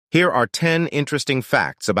Here are 10 interesting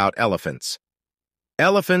facts about elephants.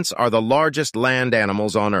 Elephants are the largest land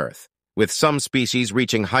animals on Earth, with some species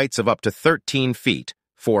reaching heights of up to 13 feet,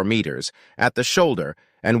 4 meters, at the shoulder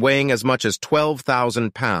and weighing as much as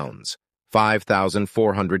 12,000 pounds,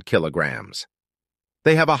 5,400 kilograms.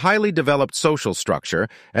 They have a highly developed social structure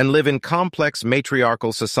and live in complex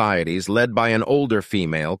matriarchal societies led by an older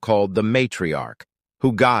female called the matriarch,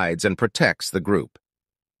 who guides and protects the group.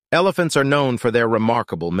 Elephants are known for their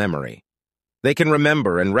remarkable memory. They can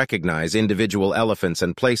remember and recognize individual elephants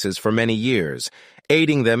and places for many years,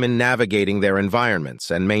 aiding them in navigating their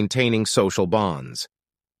environments and maintaining social bonds.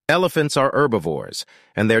 Elephants are herbivores,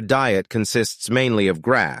 and their diet consists mainly of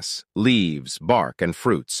grass, leaves, bark, and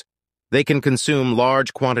fruits. They can consume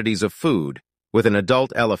large quantities of food, with an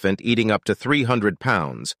adult elephant eating up to 300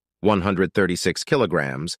 pounds, 136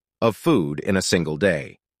 kilograms, of food in a single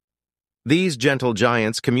day. These gentle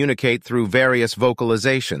giants communicate through various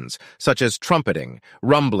vocalizations, such as trumpeting,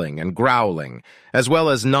 rumbling, and growling, as well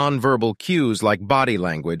as nonverbal cues like body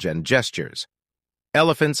language and gestures.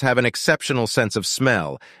 Elephants have an exceptional sense of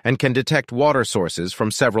smell and can detect water sources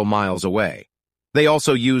from several miles away. They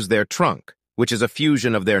also use their trunk, which is a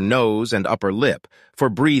fusion of their nose and upper lip, for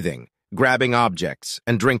breathing, grabbing objects,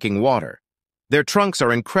 and drinking water. Their trunks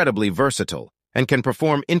are incredibly versatile and can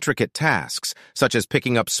perform intricate tasks, such as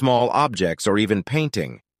picking up small objects or even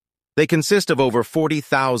painting. They consist of over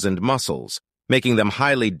 40,000 muscles, making them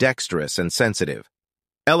highly dexterous and sensitive.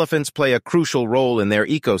 Elephants play a crucial role in their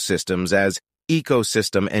ecosystems as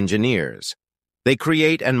ecosystem engineers. They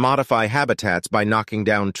create and modify habitats by knocking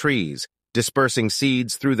down trees, dispersing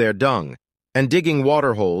seeds through their dung, and digging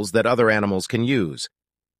water holes that other animals can use.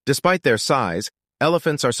 Despite their size,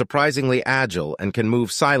 elephants are surprisingly agile and can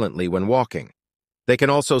move silently when walking. They can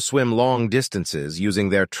also swim long distances using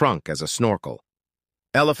their trunk as a snorkel.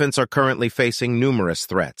 Elephants are currently facing numerous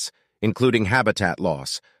threats, including habitat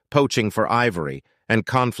loss, poaching for ivory, and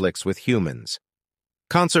conflicts with humans.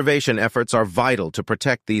 Conservation efforts are vital to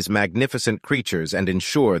protect these magnificent creatures and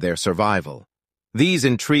ensure their survival. These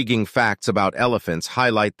intriguing facts about elephants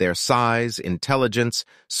highlight their size, intelligence,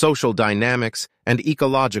 social dynamics, and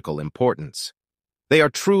ecological importance. They are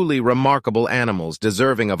truly remarkable animals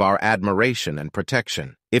deserving of our admiration and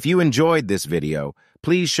protection. If you enjoyed this video,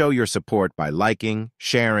 please show your support by liking,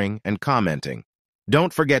 sharing, and commenting.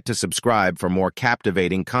 Don't forget to subscribe for more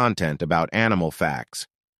captivating content about animal facts.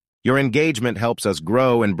 Your engagement helps us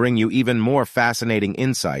grow and bring you even more fascinating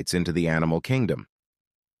insights into the animal kingdom.